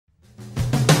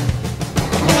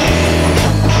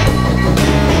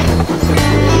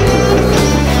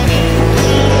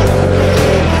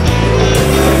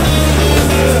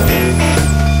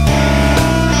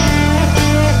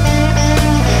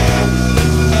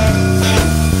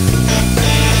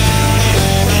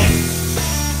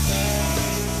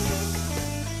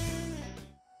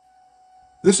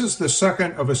This is the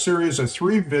second of a series of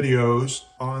 3 videos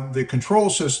on the control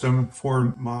system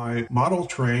for my model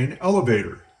train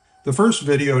elevator. The first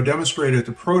video demonstrated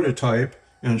the prototype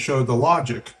and showed the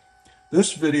logic.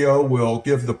 This video will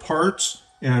give the parts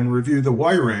and review the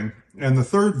wiring, and the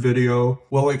third video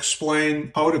will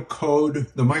explain how to code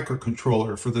the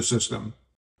microcontroller for the system.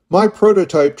 My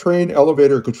prototype train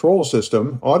elevator control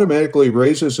system automatically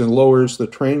raises and lowers the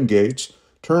train gates,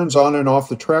 turns on and off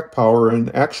the track power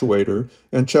and actuator,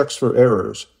 and checks for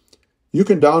errors. You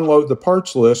can download the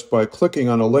parts list by clicking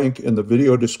on a link in the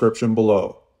video description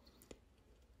below.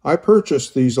 I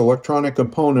purchased these electronic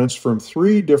components from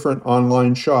 3 different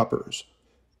online shoppers.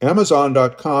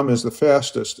 Amazon.com is the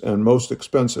fastest and most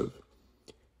expensive.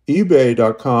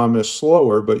 eBay.com is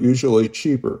slower but usually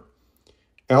cheaper.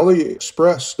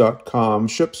 AliExpress.com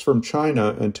ships from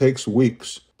China and takes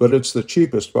weeks, but it's the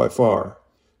cheapest by far.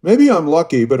 Maybe I'm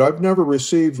lucky, but I've never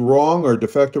received wrong or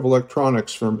defective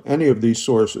electronics from any of these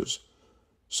sources.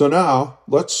 So now,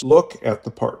 let's look at the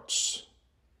parts.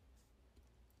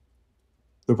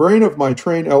 The brain of my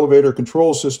train elevator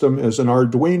control system is an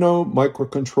Arduino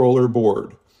microcontroller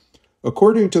board.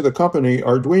 According to the company,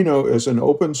 Arduino is an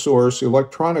open-source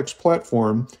electronics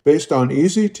platform based on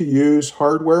easy-to-use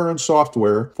hardware and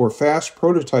software for fast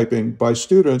prototyping by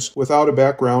students without a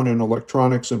background in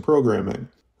electronics and programming.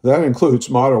 That includes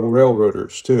model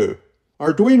railroaders, too.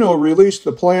 Arduino released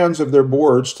the plans of their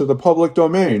boards to the public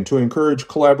domain to encourage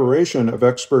collaboration of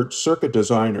expert circuit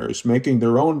designers making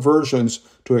their own versions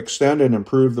to extend and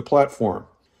improve the platform.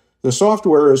 The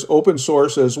software is open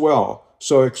source as well,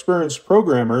 so experienced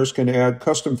programmers can add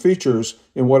custom features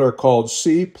in what are called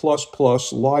C++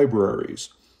 libraries.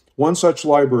 One such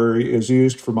library is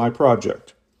used for my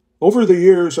project. Over the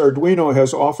years, Arduino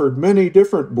has offered many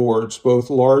different boards,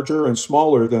 both larger and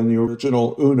smaller than the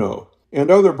original Uno, and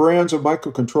other brands of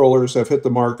microcontrollers have hit the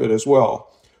market as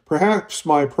well. Perhaps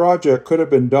my project could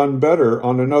have been done better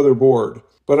on another board,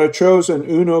 but I chose an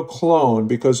Uno clone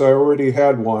because I already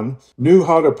had one, knew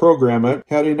how to program it,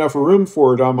 had enough room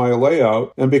for it on my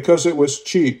layout, and because it was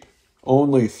cheap,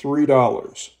 only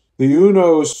 $3. The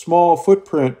Uno's small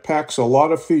footprint packs a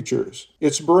lot of features.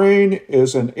 Its brain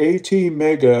is an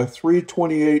ATmega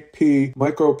 328P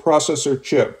microprocessor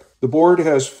chip. The board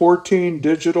has 14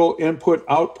 digital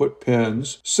input-output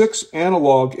pins, 6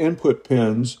 analog input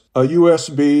pins, a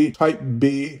USB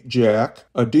Type-B jack,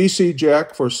 a DC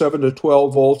jack for 7 to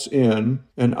 12 volts in,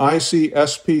 an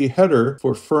IC-SP header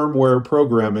for firmware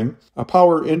programming, a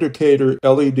power indicator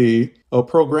LED, a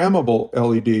programmable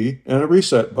LED, and a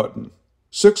reset button.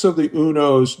 6 of the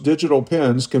Uno's digital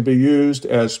pins can be used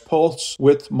as pulse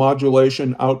width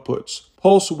modulation outputs.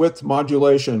 Pulse width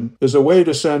modulation is a way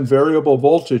to send variable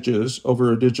voltages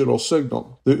over a digital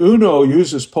signal. The Uno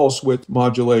uses pulse width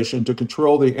modulation to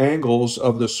control the angles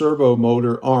of the servo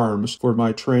motor arms for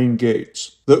my train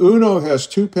gates. The Uno has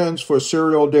 2 pins for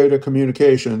serial data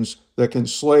communications that can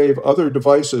slave other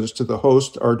devices to the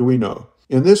host Arduino.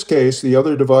 In this case, the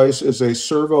other device is a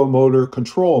servo motor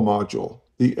control module.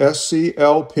 The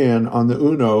SCL pin on the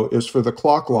Uno is for the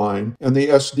clock line, and the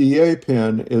SDA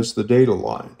pin is the data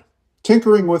line.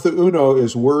 Tinkering with the Uno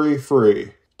is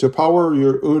worry-free. To power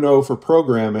your Uno for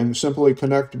programming, simply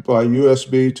connect by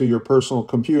USB to your personal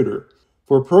computer.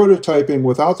 For prototyping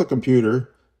without the computer,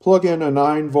 plug in a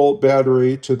 9-volt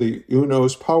battery to the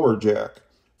Uno's power jack.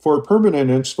 For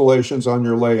permanent installations on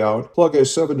your layout, plug a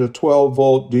 7 to 12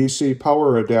 volt DC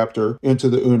power adapter into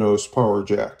the Uno's power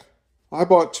jack. I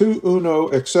bought 2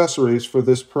 Uno accessories for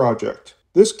this project.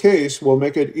 This case will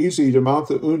make it easy to mount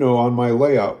the Uno on my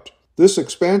layout. This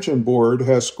expansion board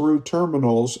has screw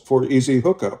terminals for easy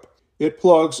hookup. It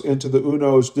plugs into the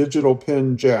Uno's digital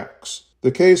pin jacks.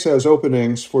 The case has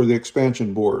openings for the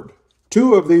expansion board.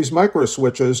 2 of these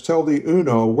microswitches tell the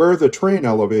Uno where the train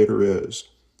elevator is.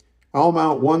 I'll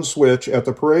mount one switch at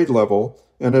the parade level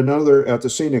and another at the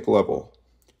scenic level.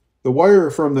 The wire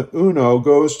from the Uno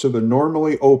goes to the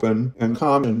normally open and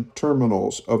common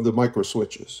terminals of the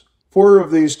microswitches. 4 of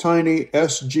these tiny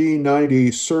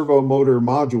SG90 servo motor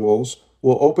modules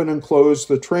will open and close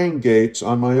the train gates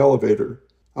on my elevator.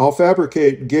 I'll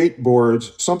fabricate gate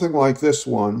boards, something like this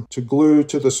one, to glue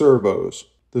to the servos.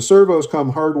 The servos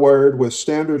come hardwired with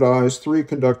standardized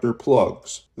 3-conductor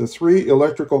plugs. The 3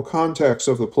 electrical contacts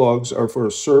of the plugs are for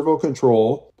servo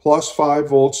control, plus 5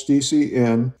 volts DC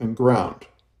in, and ground.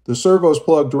 The servos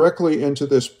plug directly into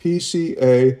this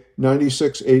PCA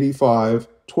 9685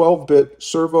 12-bit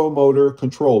servo motor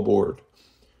control board.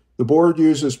 The board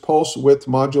uses pulse width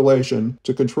modulation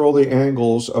to control the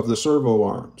angles of the servo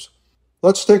arms.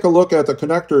 Let's take a look at the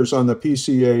connectors on the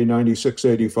PCA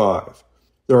 9685.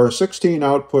 There are 16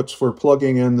 outputs for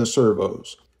plugging in the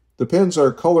servos. The pins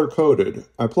are color-coded.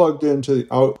 I plugged into the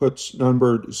outputs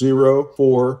numbered 0,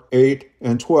 4, 8,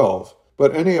 and 12,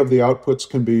 but any of the outputs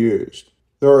can be used.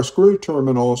 There are screw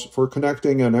terminals for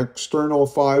connecting an external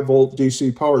 5-volt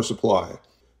DC power supply.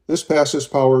 This passes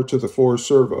power to the 4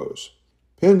 servos.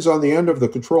 Pins on the end of the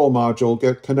control module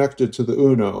get connected to the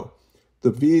Uno. The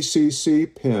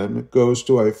VCC pin goes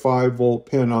to a 5-volt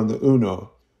pin on the Uno.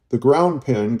 The ground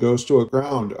pin goes to a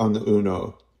ground on the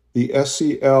Uno. The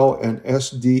SCL and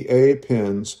SDA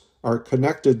pins are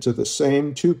connected to the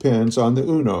same 2 pins on the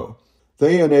Uno.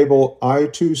 They enable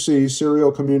I2C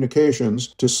serial communications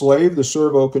to slave the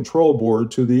servo control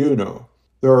board to the Uno.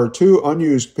 There are 2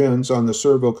 unused pins on the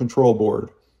servo control board.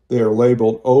 They are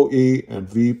labeled OE and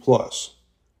V+.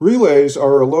 Relays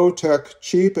are a low-tech,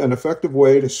 cheap, and effective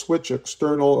way to switch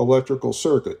external electrical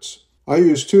circuits. I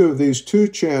use 2 of these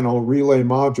 2-channel relay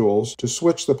modules to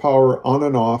switch the power on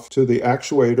and off to the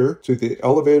actuator, to the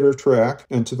elevator track,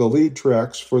 and to the lead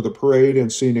tracks for the parade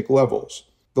and scenic levels.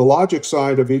 The logic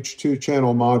side of each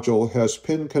 2-channel module has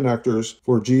pin connectors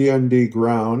for GND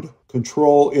ground,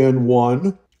 control in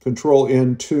 1, control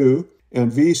in 2,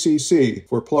 and VCC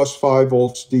for plus 5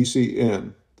 volts DC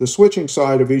in. The switching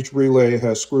side of each relay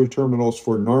has screw terminals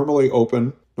for normally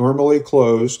open, normally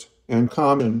closed, and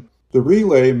common. The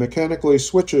relay mechanically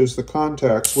switches the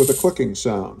contacts with a clicking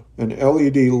sound. An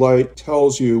LED light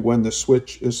tells you when the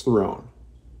switch is thrown.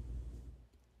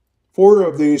 4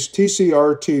 of these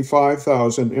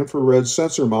TCRT5000 infrared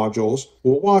sensor modules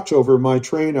will watch over my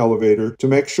train elevator to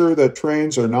make sure that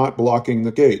trains are not blocking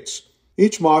the gates.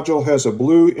 Each module has a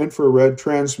blue infrared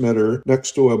transmitter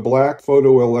next to a black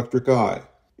photoelectric eye.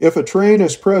 If a train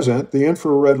is present, the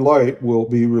infrared light will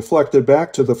be reflected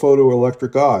back to the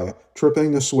photoelectric eye,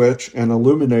 tripping the switch and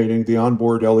illuminating the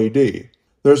onboard LED.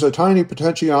 There's a tiny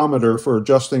potentiometer for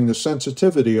adjusting the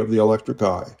sensitivity of the electric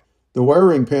eye. The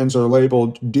wiring pins are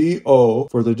labeled DO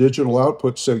for the digital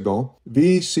output signal,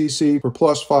 VCC for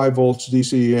plus 5 volts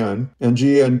DC in, and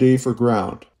GND for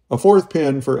ground. A 4th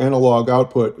pin for analog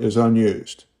output is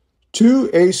unused. 2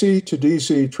 AC to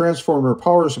DC transformer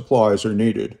power supplies are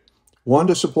needed. One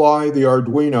to supply the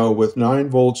Arduino with 9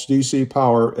 volts DC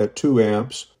power at 2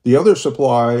 amps. The other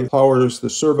supply powers the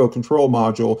servo control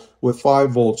module with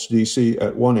 5 volts DC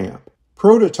at 1 amp.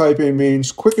 Prototyping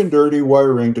means quick and dirty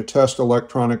wiring to test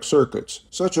electronic circuits,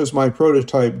 such as my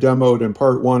prototype demoed in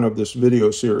part 1 of this video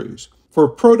series. For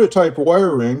prototype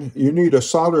wiring, you need a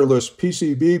solderless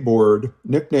PCB board,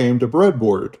 nicknamed a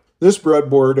breadboard. This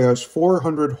breadboard has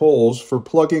 400 holes for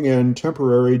plugging in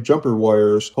temporary jumper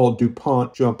wires called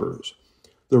DuPont jumpers.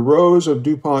 The rows of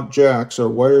DuPont jacks are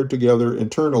wired together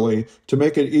internally to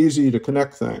make it easy to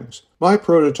connect things. My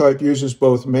prototype uses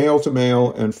both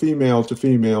male-to-male and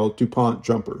female-to-female DuPont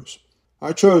jumpers.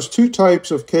 I chose 2 types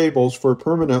of cables for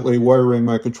permanently wiring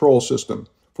my control system.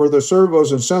 For the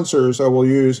servos and sensors, I will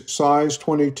use size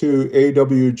 22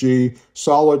 AWG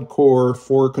solid core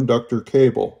 4-conductor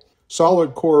cable.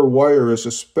 Solid core wire is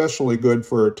especially good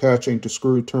for attaching to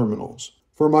screw terminals.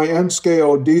 For my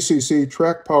N-scale DCC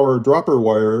track power dropper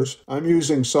wires, I'm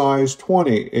using size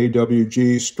 20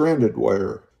 AWG stranded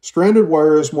wire. Stranded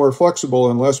wire is more flexible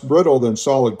and less brittle than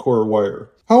solid core wire.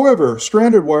 However,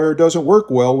 stranded wire doesn't work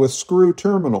well with screw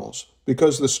terminals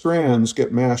because the strands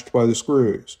get mashed by the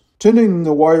screws. Tinning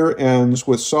the wire ends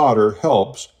with solder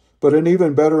helps, but an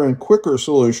even better and quicker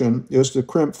solution is to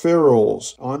crimp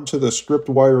ferrules onto the stripped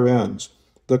wire ends.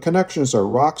 The connections are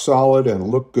rock solid and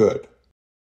look good.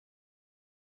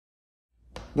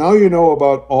 Now you know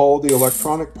about all the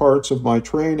electronic parts of my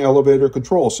train elevator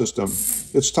control system.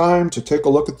 It's time to take a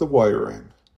look at the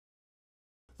wiring.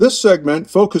 This segment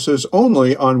focuses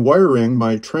only on wiring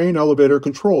my train elevator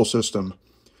control system.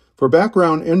 For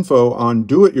background info on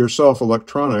do-it-yourself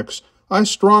electronics, I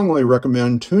strongly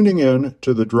recommend tuning in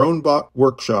to the DroneBot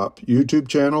Workshop YouTube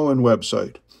channel and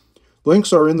website.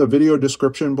 Links are in the video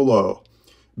description below.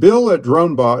 Bill at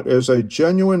DroneBot is a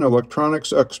genuine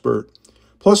electronics expert.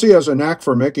 Plus, he has a knack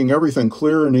for making everything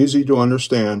clear and easy to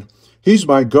understand. He's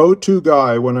my go-to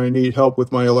guy when I need help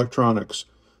with my electronics.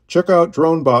 Check out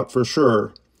DroneBot for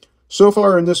sure. So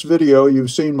far in this video,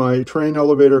 you've seen my train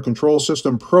elevator control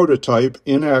system prototype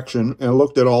in action and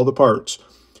looked at all the parts.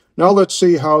 Now let's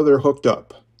see how they're hooked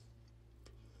up.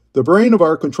 The brain of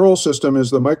our control system is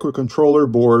the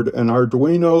microcontroller board, an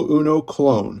Arduino Uno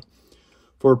clone.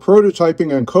 For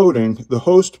prototyping and coding, the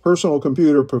host personal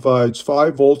computer provides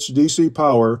 5 volts DC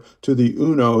power to the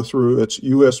Uno through its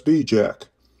USB jack.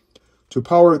 To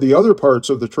power the other parts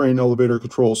of the train elevator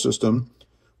control system,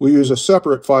 we use a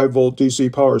separate 5 volt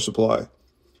DC power supply.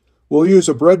 We'll use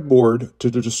a breadboard to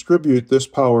distribute this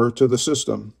power to the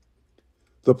system.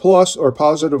 The plus or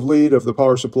positive lead of the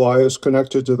power supply is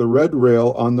connected to the red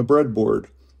rail on the breadboard.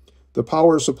 The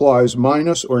power supply's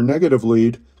minus or negative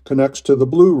lead connects to the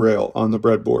blue rail on the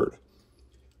breadboard.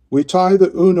 We tie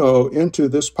the Uno into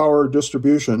this power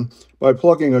distribution by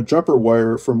plugging a jumper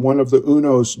wire from one of the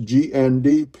Uno's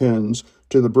GND pins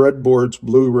to the breadboard's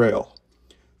blue rail.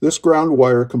 This ground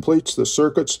wire completes the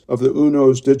circuits of the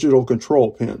Uno's digital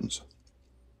control pins.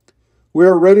 We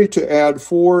are ready to add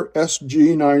 4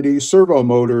 SG90 servo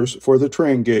motors for the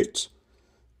train gates.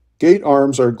 Gate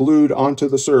arms are glued onto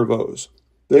the servos.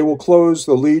 They will close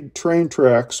the lead train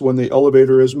tracks when the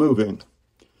elevator is moving.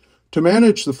 To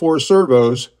manage the 4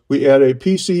 servos, we add a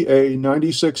PCA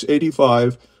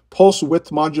 9685 pulse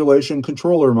width modulation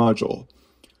controller module.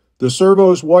 The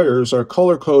servo's wires are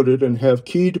color-coded and have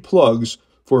keyed plugs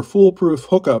for foolproof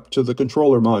hookup to the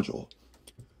controller module.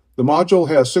 The module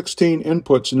has 16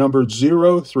 inputs numbered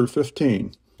 0 through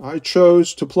 15. I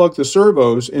chose to plug the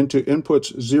servos into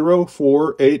inputs 0,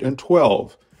 4, 8, and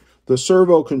 12. The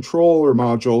servo controller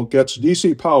module gets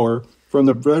DC power from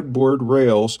the breadboard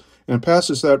rails and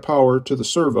passes that power to the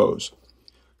servos.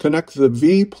 Connect the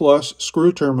V+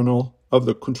 screw terminal of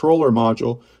the controller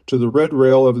module to the red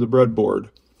rail of the breadboard,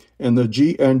 and the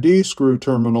GND screw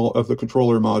terminal of the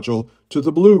controller module to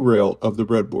the blue rail of the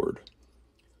breadboard.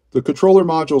 The controller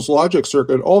module's logic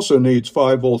circuit also needs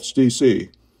 5 volts DC.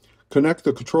 Connect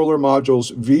the controller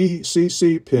module's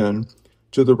VCC pin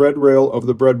to the red rail of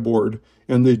the breadboard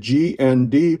and the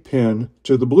GND pin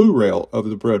to the blue rail of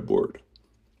the breadboard.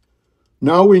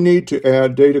 Now we need to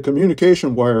add data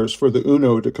communication wires for the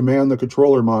Uno to command the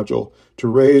controller module to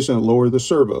raise and lower the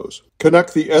servos.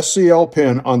 Connect the SCL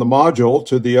pin on the module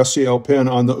to the SCL pin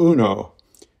on the Uno,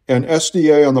 and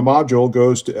SDA on the module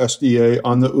goes to SDA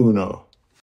on the Uno.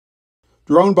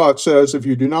 DroneBot says if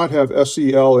you do not have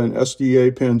SCL and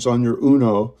SDA pins on your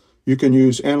Uno, you can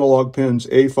use analog pins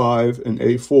A5 and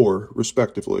A4,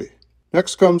 respectively.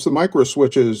 Next comes the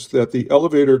microswitches that the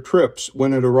elevator trips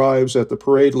when it arrives at the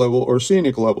parade level or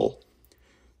scenic level.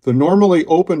 The normally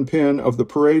open pin of the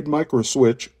parade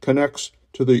microswitch connects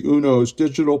to the Uno's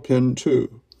digital pin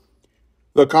 2.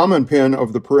 The common pin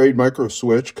of the parade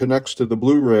microswitch connects to the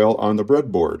blue rail on the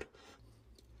breadboard.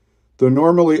 The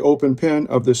normally open pin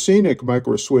of the scenic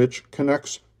microswitch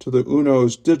connects to the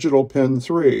Uno's digital pin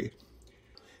 3.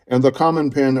 And the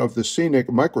common pin of the scenic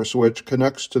microswitch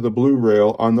connects to the blue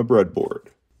rail on the breadboard.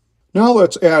 Now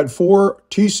let's add 4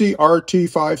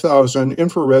 TCRT5000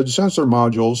 infrared sensor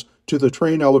modules to the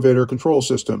train elevator control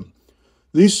system.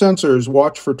 These sensors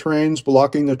watch for trains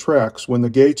blocking the tracks when the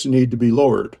gates need to be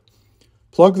lowered.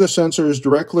 Plug the sensors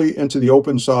directly into the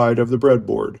open side of the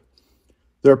breadboard.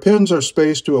 Their pins are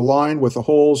spaced to align with the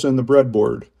holes in the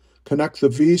breadboard. Connect the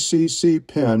VCC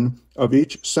pin of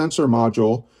each sensor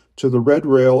module to the red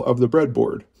rail of the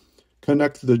breadboard.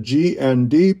 Connect the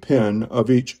GND pin of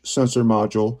each sensor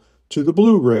module to the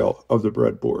blue rail of the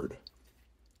breadboard.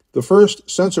 The first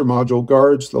sensor module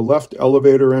guards the left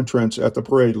elevator entrance at the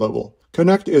parade level.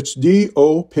 Connect its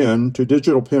DO pin to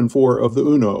digital pin 4 of the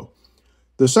Uno.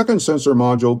 The second sensor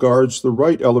module guards the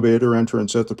right elevator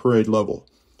entrance at the parade level.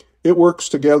 It works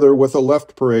together with the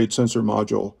left parade sensor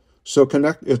module, so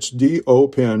connect its DO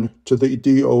pin to the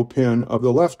DO pin of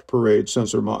the left parade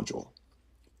sensor module.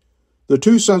 The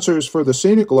 2 sensors for the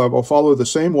scenic level follow the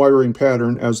same wiring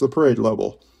pattern as the parade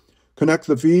level. Connect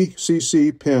the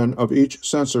VCC pin of each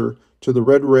sensor to the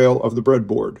red rail of the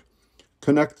breadboard.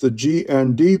 Connect the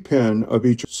GND pin of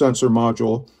each sensor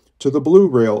module to the blue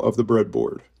rail of the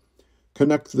breadboard.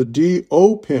 Connect the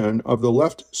DO pin of the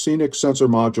left scenic sensor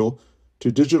module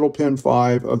to digital pin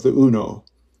 5 of the Uno.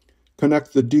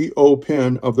 Connect the DO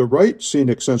pin of the right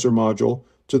scenic sensor module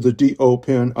to the DO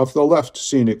pin of the left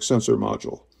scenic sensor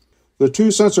module. The 2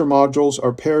 sensor modules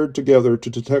are paired together to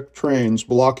detect trains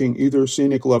blocking either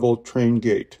scenic level train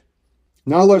gate.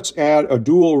 Now let's add a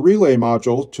dual relay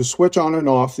module to switch on and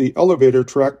off the elevator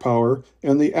track power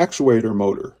and the actuator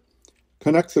motor.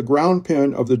 Connect the ground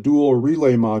pin of the dual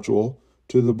relay module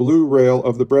to the blue rail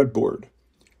of the breadboard.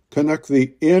 Connect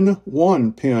the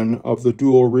IN1 pin of the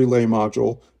dual relay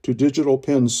module to digital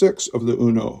pin 6 of the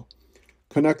Uno.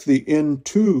 Connect the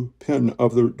IN2 pin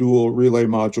of the dual relay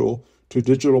module to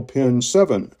digital pin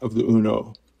 7 of the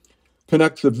Uno.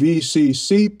 Connect the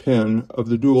VCC pin of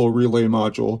the dual relay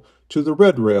module to the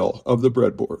red rail of the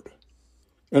breadboard.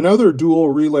 Another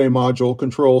dual relay module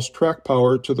controls track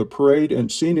power to the parade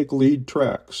and scenic lead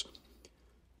tracks.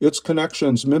 Its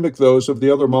connections mimic those of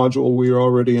the other module we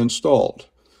already installed.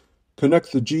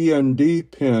 Connect the GND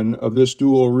pin of this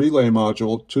dual relay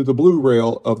module to the blue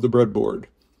rail of the breadboard.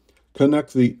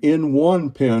 Connect the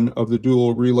IN1 pin of the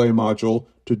dual relay module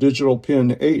to digital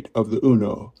pin 8 of the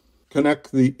Uno.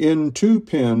 Connect the IN2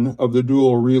 pin of the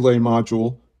dual relay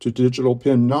module to digital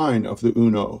pin 9 of the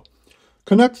Uno.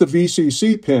 Connect the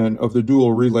VCC pin of the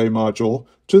dual relay module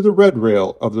to the red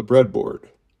rail of the breadboard.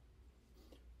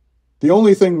 The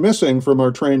only thing missing from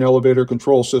our train elevator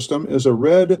control system is a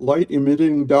red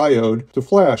light-emitting diode to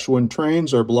flash when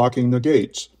trains are blocking the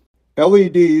gates.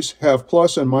 LEDs have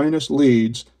plus and minus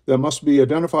leads that must be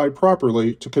identified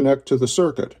properly to connect to the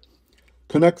circuit.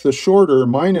 Connect the shorter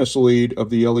minus lead of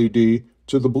the LED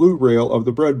to the blue rail of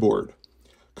the breadboard.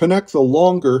 Connect the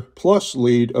longer plus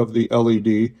lead of the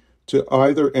LED to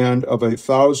either end of a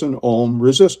 1000 ohm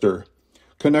resistor.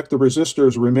 Connect the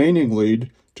resistor's remaining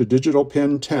lead to digital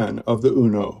pin 10 of the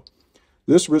Uno.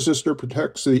 This resistor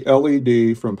protects the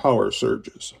LED from power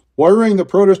surges. Wiring the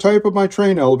prototype of my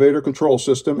train elevator control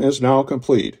system is now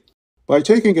complete. By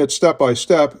taking it step by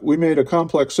step, we made a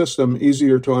complex system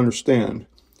easier to understand.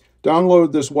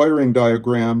 Download this wiring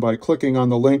diagram by clicking on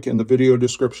the link in the video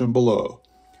description below.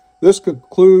 This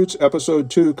concludes episode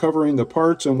 2 covering the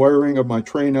parts and wiring of my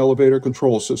train elevator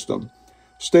control system.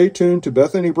 Stay tuned to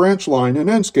Bethany Branch Line and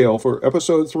N-Scale for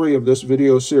episode 3 of this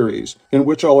video series, in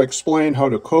which I'll explain how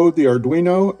to code the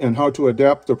Arduino and how to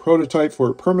adapt the prototype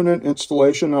for permanent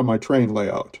installation on my train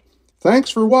layout.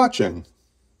 Thanks for watching!